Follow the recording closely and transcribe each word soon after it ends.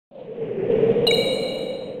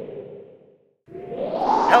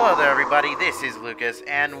everybody, this is Lucas,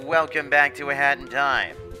 and welcome back to A Hat in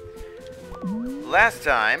Time. Last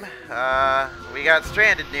time, we got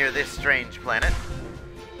stranded near this strange planet,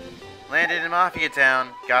 landed in Mafia Town,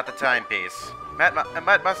 got the timepiece, met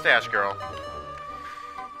Mustache Girl.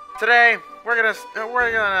 Today, we're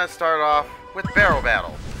gonna start off with Barrel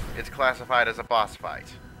Battle. It's classified as a boss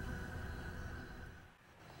fight.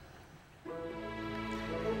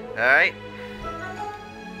 Alright.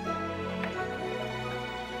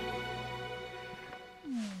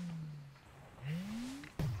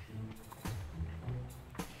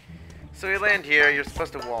 So we land here, you're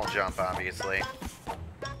supposed to wall jump, obviously.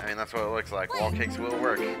 I mean, that's what it looks like. Wall kicks will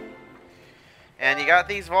work. And you got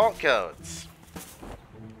these vault codes.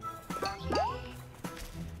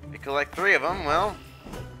 If you collect 3 of them, well,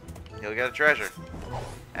 you'll get a treasure.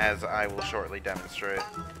 As I will shortly demonstrate.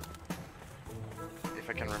 If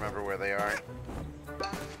I can remember where they are.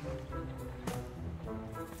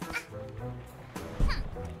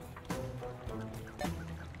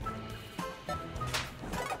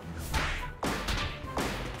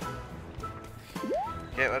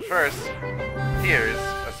 Okay, but first, here's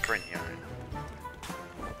a sprint yarn.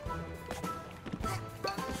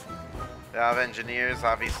 Valve Engineers,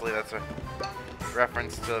 obviously that's a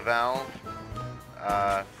reference to Valve,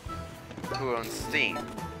 who owns Steam.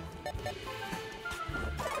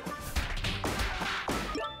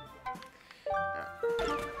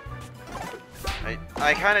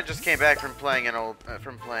 I kind of just came back from playing an old,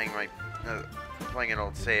 playing an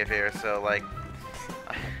old save here, so like,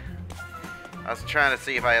 I was trying to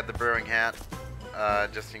see if I had the brewing hat,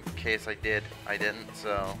 just in case I did. I didn't,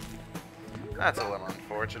 so that's a little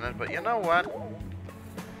unfortunate. But you know what?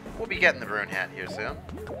 We'll be getting the brewing hat here soon.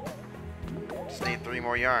 Just need 3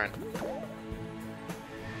 more yarn.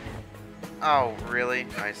 Oh, really?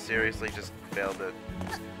 I seriously just failed to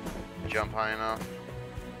jump high enough.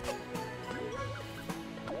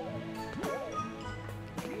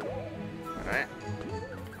 Alright.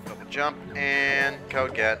 Double jump and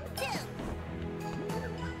code get.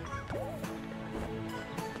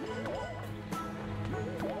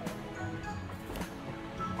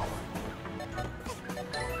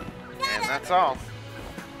 And that's all.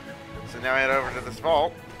 So now I head over to this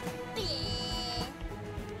vault.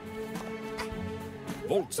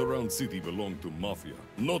 Vaults around city belong to Mafia.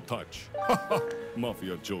 No touch.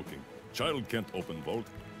 Mafia joking. Child can't open vault.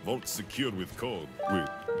 Vault secured with code. Wait,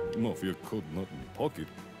 Mafia code not in pocket.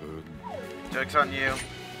 Joke's on you.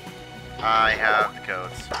 I have the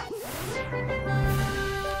codes.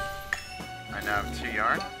 I now have 2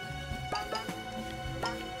 yarn.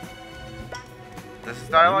 This is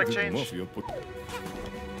dialogue change?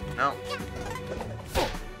 No.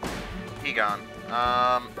 He gone.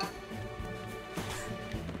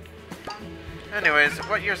 Anyways,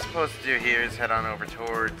 what you're supposed to do here is head on over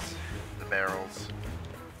towards the barrels.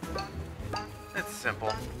 It's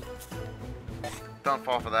simple. Don't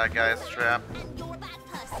fall for that guy's trap.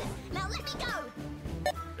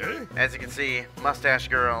 As you can see, Mustache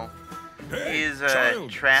Girl is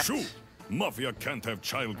trapped. Shoot. Mafia can't have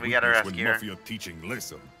child We gotta witness rescue when her. Mafia teaching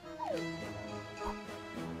lesson.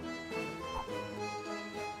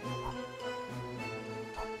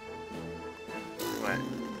 What?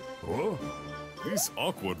 Oh, it's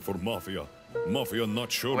awkward for Mafia. Mafia not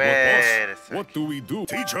sure Wait a what sec. What do we do?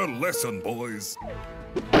 Teach her lesson, boys.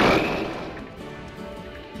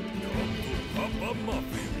 Papa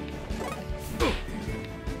Mafia.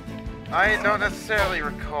 I don't necessarily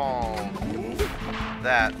recall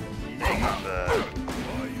that being the...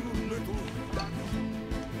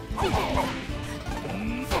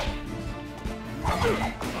 I'm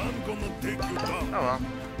gonna take you down. Oh well.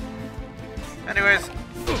 Anyways,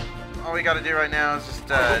 all we gotta do right now is just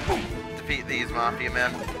defeat these Mafia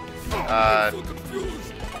men.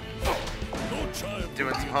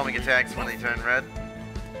 Doing some homing attacks when they turn red.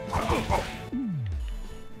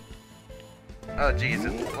 Oh jeez,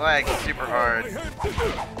 it lags super hard.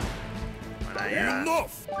 When I,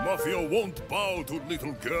 Enough! Mafia won't bow to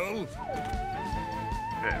little girl.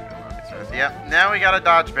 Yep, now we gotta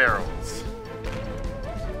dodge barrels.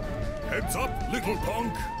 Heads up, little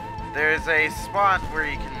punk. There's a spot where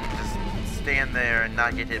you can just stand there and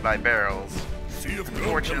not get hit by barrels. See if girl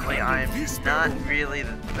Fortunately, can I'm handle this not barrel. really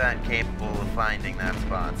that capable of finding that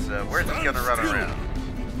spot, so we're just gonna run around.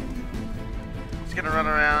 Just gonna run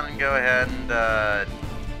around and go ahead and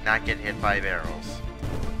not get hit by barrels.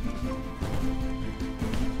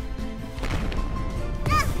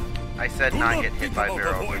 I said Do not not get hit think by about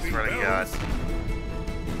barrels, I avoiding swear to God. barrels.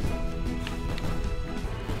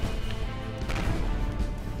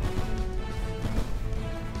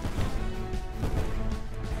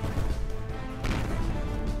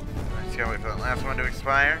 gotta wait for the last one to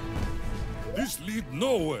expire. This lead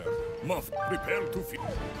nowhere. Muff, prepare to feed.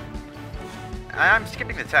 I'm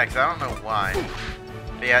skipping the text. I don't know why.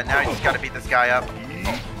 But yeah, now you just gotta beat this guy up.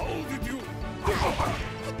 How did you?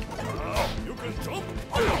 You can jump.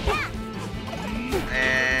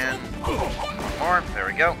 And one more. There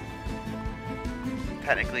we go.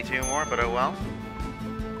 Technically 2 more, but oh well.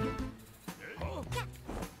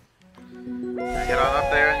 Get on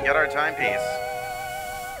up there and get our timepiece.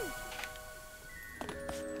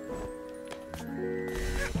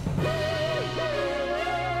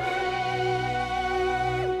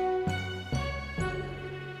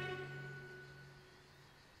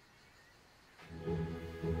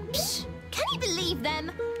 Psh, can you believe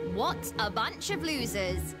them? What a bunch of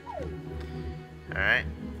losers. Alright.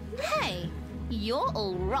 Hey, you're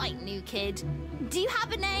all right, new kid. Do you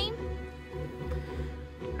have a name?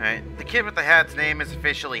 Alright. The kid with the hat's name is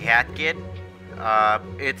officially Hat Kid.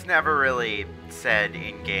 It's never really said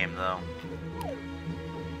in-game, though.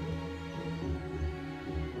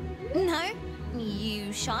 No?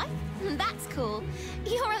 You shy? That's cool.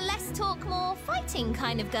 You're a less talk, more fighting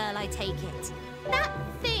kind of girl, I take it. That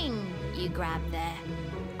thing you grabbed there,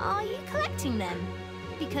 are you collecting them?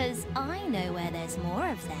 Because I know where there's more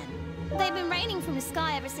of them. They've been raining from the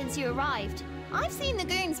sky ever since you arrived. I've seen the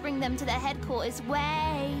goons bring them to their headquarters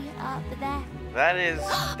way up there. That is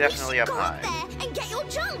definitely up high. We should go up there and get your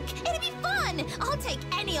junk. It'll be fun. I'll take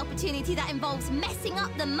any opportunity that involves messing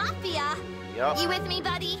up the mafia. Yup. You with me,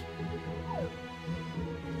 buddy?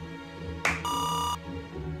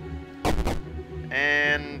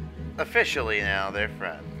 And officially now they're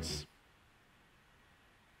friends.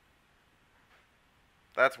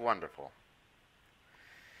 That's wonderful.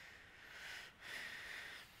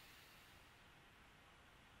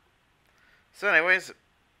 So anyways,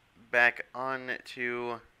 back on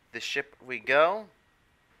to the ship we go.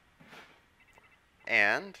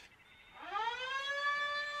 And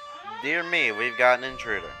dear me, we've got an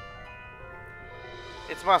intruder.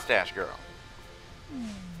 It's Mustache Girl.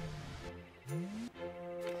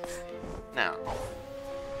 Now,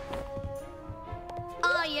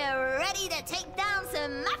 Are you ready to take down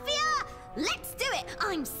some mafia? Let's do it.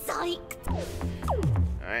 I'm psyched.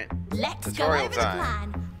 alright. Let's go Tutorial over time. the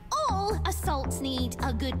plan. All assaults need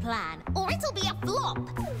a good plan, or it'll be a flop.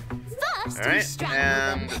 First, we Alright,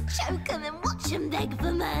 strangle them, choke them, and watch them beg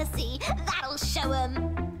for mercy. That'll show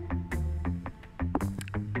them.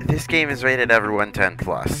 This game is rated everyone 10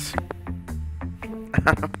 plus.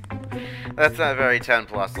 That's not very 10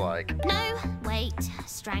 plus like. No, wait.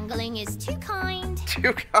 Strangling is too kind.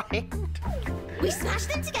 Too kind. We smash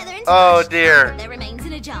them together into Oh, mush, dear. and put their remains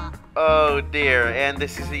in a jar. Oh dear, and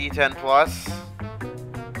this is the E10 plus.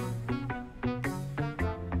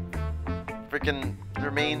 Freaking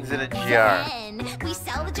remains in a jar. Then we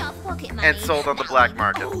sell the jar for pocket money. And sold on the That'll black be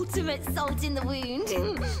market. Ultimate salt in the wound.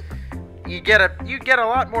 You get a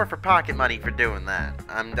lot more for pocket money for doing that.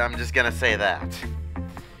 I'm just gonna say that.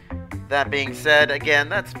 That being said, again,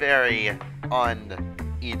 that's very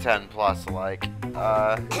un E10 plus like,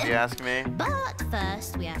 if you ask me. But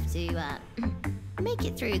first, we have to make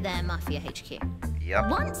it through their Mafia HQ. Yep.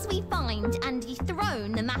 Once we find and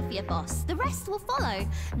dethrone the Mafia boss, the rest will follow.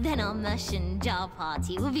 Then our mush and jar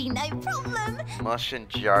party will be no problem. Mush and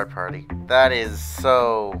jar party. That is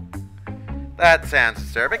so... That sounds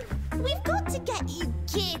disturbing. We've got to get you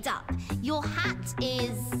geared up. Your hat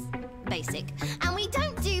is basic, and we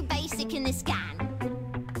don't do basic in this gang.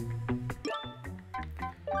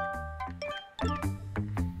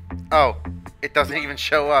 Oh, it doesn't even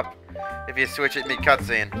show up if you switch it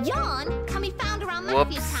mid-cutscene. Yarn can be found around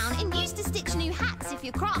Whoops. Mafia Town and used to stitch new hats if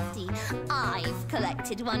you're crafty. I've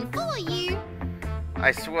collected one for you.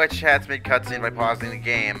 I switched hats mid-cutscene by pausing the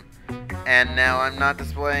game, and now I'm not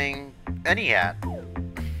displaying any hat.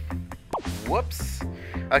 Whoops.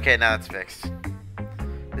 Okay, now it's fixed.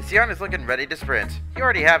 This yarn is looking ready to sprint. You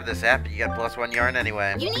already have this app, but you got +1 yarn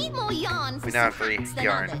anyway. You need more yarn for We now some have free hats than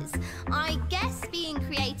yarn. others. I guess being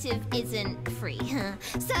creative isn't free.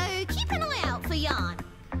 So keep an eye out for yarn.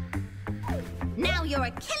 Now you're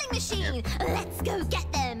a killing machine. Let's go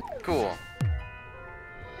get them. Cool.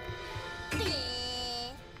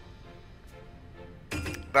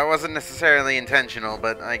 That wasn't necessarily intentional,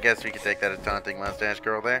 but I guess we could take that as taunting Mustache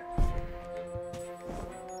Girl there.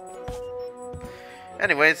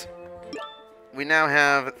 Anyways, we now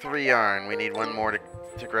have 3 yarn. We need 1 more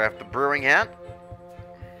to craft the brewing hat.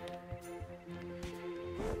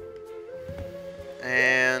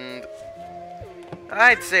 And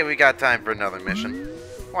I'd say we got time for another mission.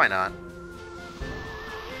 Why not?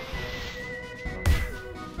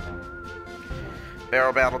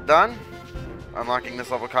 Barrel battle done. Unlocking this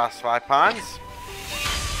level costs 5 pawns.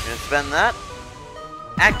 Gonna spend that.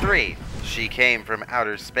 Act 3. She came from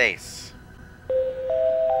outer space.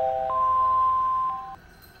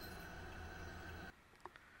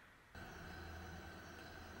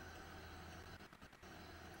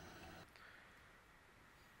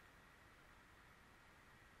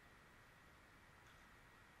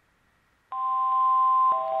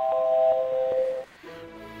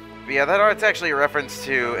 But yeah, that art's actually a reference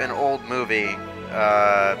to an old movie,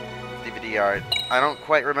 DVD art. I don't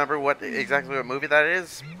quite remember exactly what movie that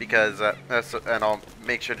is, because, and I'll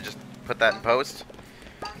make sure to just put that in post.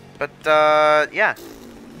 But, yeah.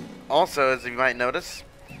 Also, as you might notice,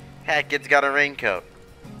 Hat Kid's got a raincoat.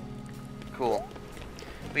 Cool.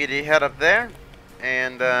 We need to head up there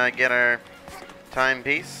and get our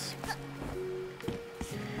timepiece.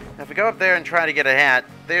 Now, if we go up there and try to get a hat,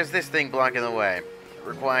 there's this thing blocking the way. It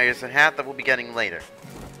requires a hat that we'll be getting later.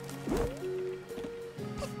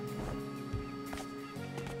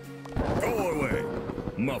 Go away!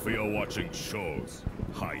 Mafia watching shows.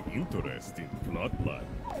 High interest in plotline.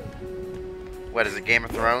 What is it, Game of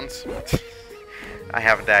Thrones? I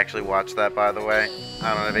haven't actually watched that, by the way.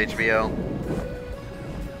 I don't have HBO.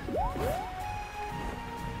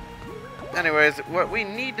 Anyways, what we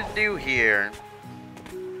need to do here...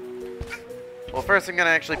 Well, first I'm going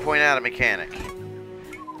to actually point out a mechanic.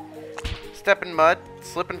 Step in mud,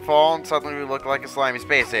 slip and fall, and suddenly we look like a slimy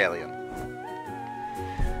space alien.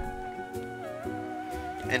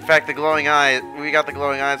 In fact, the glowing eye, we got the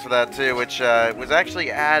glowing eyes for that too, which was actually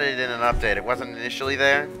added in an update. It wasn't initially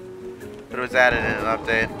there, but it was added in an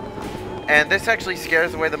update. And this actually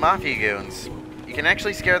scares away the Mafia goons. You can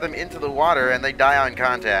actually scare them into the water and they die on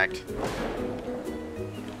contact.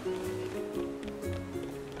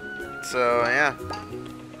 So, yeah.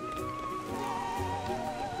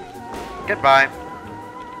 Goodbye.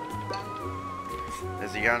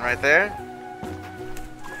 There's a yarn right there.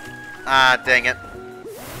 Ah, dang it.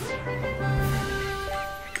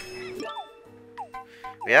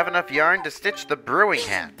 We have enough yarn to stitch the brewing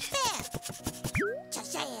hat.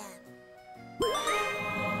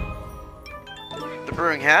 The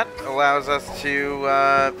brewing hat allows us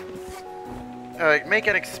to make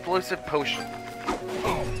an explosive potion.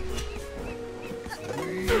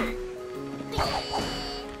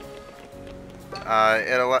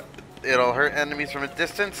 It'll hurt enemies from a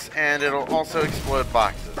distance, and it'll also explode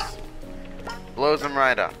boxes. Blows them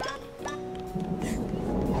right up.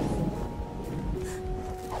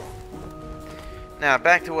 Now,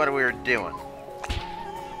 back to what we were doing.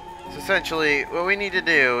 So essentially, what we need to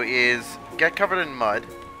do is get covered in mud.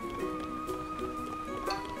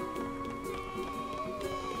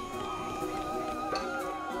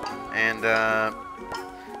 And,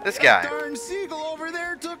 this guy. That darn seagull over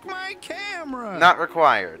there took my camera. Not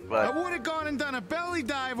required, but... I would have gone and done a belly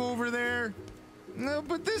dive over there. No,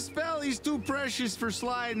 but this belly's too precious for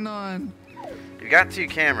sliding on. You've got 2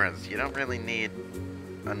 cameras. You don't really need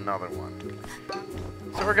another one.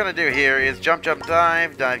 So what we're going to do here is jump, jump,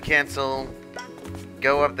 dive, dive, cancel,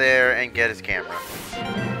 go up there and get his camera.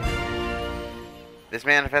 This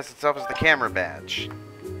manifests itself as the camera badge.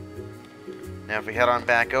 Now if we head on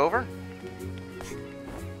back over,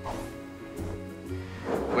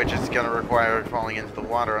 which is going to require falling into the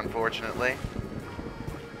water, unfortunately.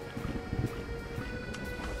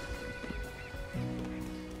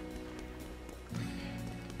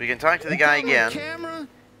 We can talk to the guy again. Camera?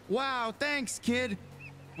 Wow, thanks, kid.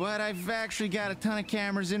 But I've actually got a ton of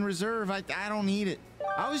cameras in reserve. I don't need it.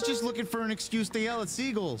 I was just looking for an excuse to yell at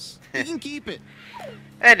seagulls. You can keep it.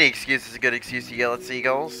 Any excuse is a good excuse to yell at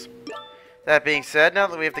seagulls. That being said, now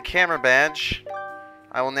that we have the camera badge,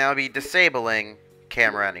 I will now be disabling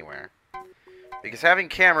camera anywhere. Because having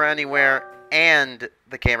camera anywhere and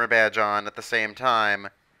the camera badge on at the same time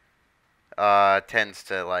tends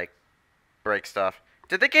to, like, break stuff.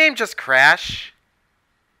 Did the game just crash?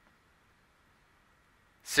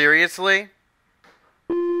 Seriously?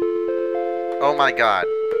 Oh my god.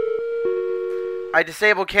 I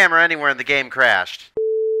disabled camera anywhere and the game crashed.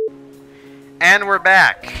 And we're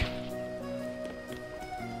back.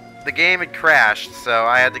 The game had crashed, so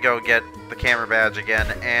I had to go get the camera badge again,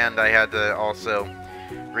 and I had to also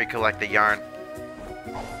recollect the yarn.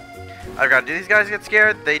 I forgot, do these guys get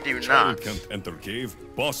scared? They do Child not. can't enter cave.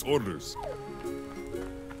 Boss orders.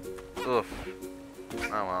 Oof.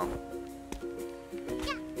 Oh well.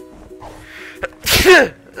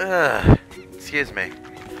 Excuse me.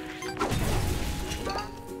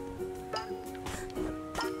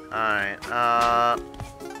 Alright,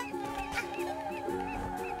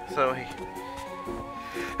 so he...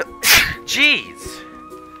 Jeez!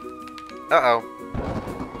 Uh-oh.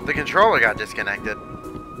 The controller got disconnected.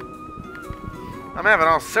 I'm having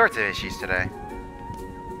all sorts of issues today.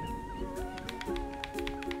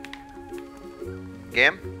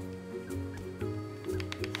 Game?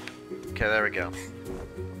 Okay, there we go.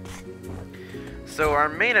 So our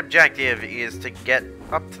main objective is to get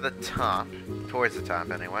up to the top, towards the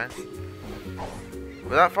top anyway,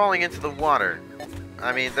 without falling into the water.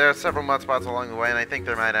 I mean, there are several mud spots along the way, and I think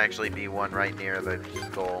there might actually be one right near the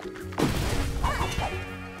goal.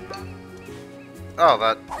 Oh,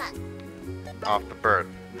 that... off the bird.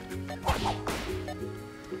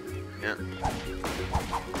 Yeah.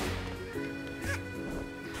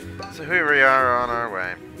 So here we are on our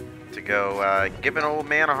way to go give an old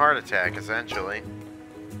man a heart attack, essentially.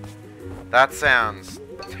 That sounds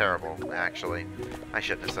terrible, actually. I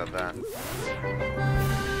shouldn't have said that.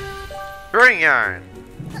 Brewing yarn!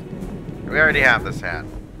 We already have this hat.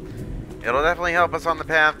 It'll definitely help us on the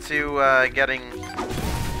path to getting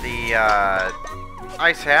the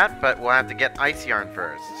ice hat, but we'll have to get ice yarn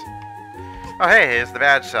first. Oh hey, here's the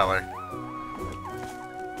badge seller.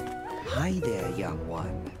 Hi there, young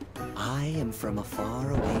one. I am from a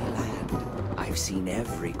faraway land. I've seen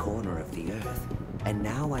every corner of the earth, and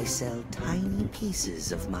now I sell tiny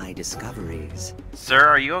pieces of my discoveries. Sir,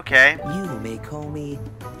 are you okay? You may call me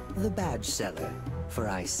the badge seller, for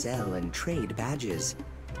I sell and trade badges.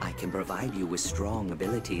 I can provide you with strong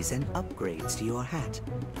abilities and upgrades to your hat.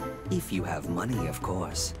 If you have money, of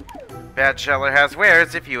course. Badge seller has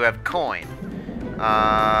wares if you have coin.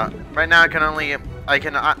 Right now I can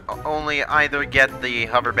only either get the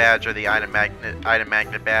hover badge or the item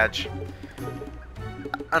magnet badge.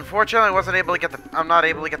 Unfortunately, I'm not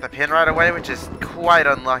able to get the pin right away, which is quite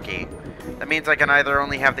unlucky. That means I can either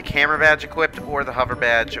only have the camera badge equipped or the hover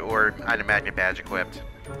badge or item magnet badge equipped.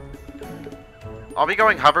 I'll be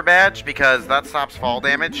going hover badge because that stops fall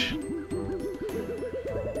damage.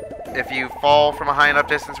 If you fall from a high enough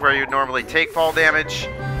distance where you'd normally take fall damage,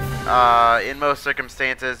 in most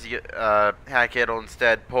circumstances, Hackett will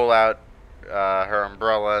instead pull out her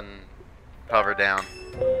umbrella and hover down.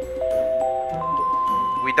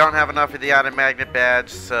 We don't have enough of the item magnet badge,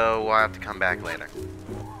 so we'll have to come back later.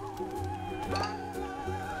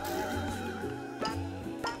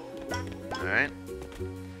 Alright.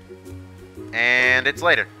 And it's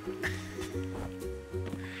later.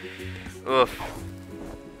 Oof.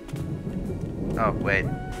 Oh, wait.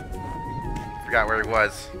 Forgot where he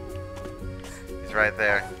was. He's right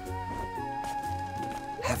there.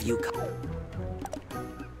 Have you come?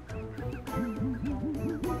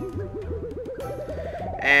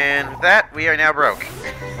 And with that, we are now broke.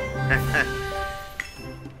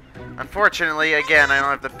 Unfortunately, again, I don't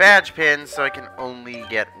have the badge pin, so I can only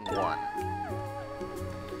get one.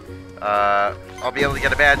 I'll be able to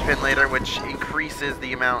get a badge pin later, which increases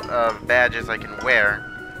the amount of badges I can wear.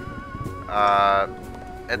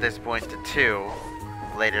 At this point to 2,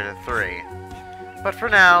 later to 3. But for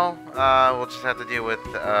now, we'll just have to deal with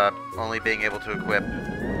only being able to equip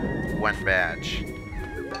one badge.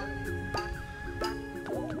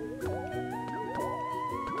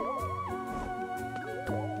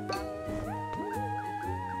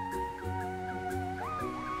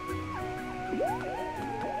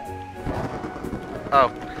 Oh,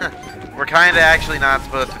 we're kind of actually not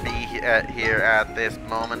supposed to be here at this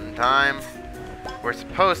moment in time. We're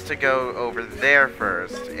supposed to go over there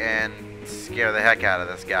first and scare the heck out of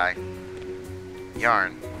this guy.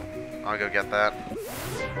 Yarn. I'll go get that.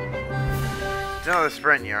 It's another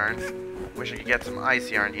sprint yarn. Wish I could get some ice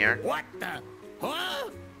yarn here. What the? Huh?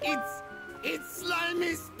 It's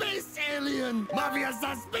Slimy space alien! Mafia's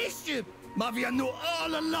a spaceship! Mafia knew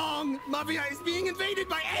all along! Mafia is being invaded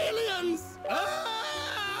by aliens! Ah!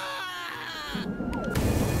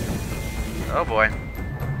 Oh boy.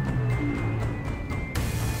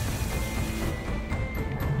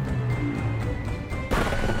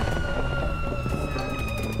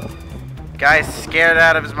 Guy's scared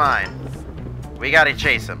out of his mind. We gotta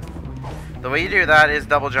chase him. The way you do that is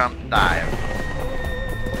double jump, dive.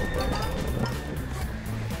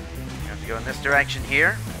 You have to go in this direction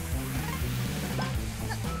here.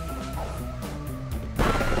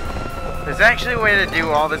 There's actually a way to do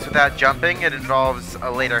all this without jumping. It involves a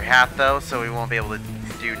later hat though, so we won't be able to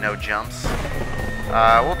do no jumps.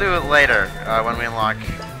 We'll do it later when we unlock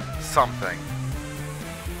something.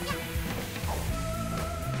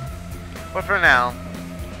 But for now...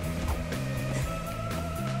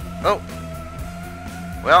 Oh!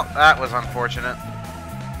 Well, that was unfortunate.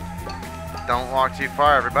 Don't walk too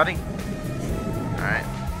far, everybody. Alright.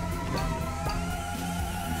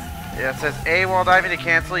 Yeah, it says A while diving to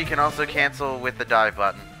cancel. You can also cancel with the dive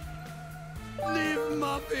button. Leave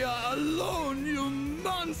Mafia alone, you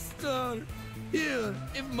monster! monster! Here,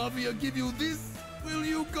 if Mafia give you this, will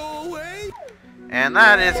you go away? And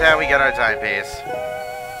that is how we get our timepiece.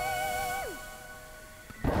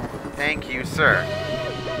 Thank you, sir.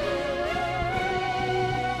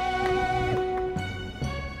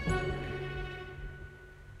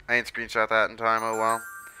 I ain't screenshot that in time, oh well.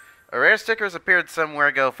 A rare sticker has appeared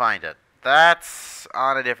somewhere, go find it. That's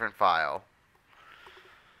on a different file.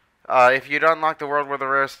 If you'd unlock the world where the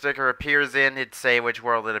rare sticker appears in, it'd say which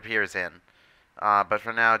world it appears in. But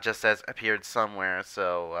for now, it just says appeared somewhere,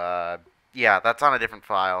 so, yeah, that's on a different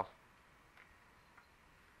file.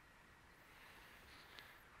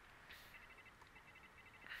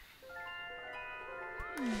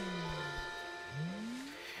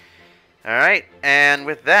 Alright, and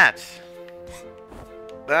with that,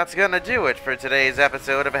 that's gonna do it for today's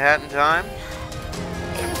episode of A Hat in Time.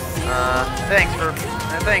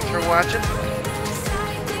 Thanks for watching.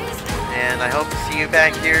 And I hope to see you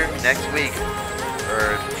back here next week,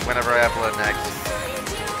 or whenever I upload next.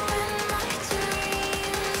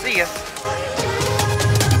 See ya!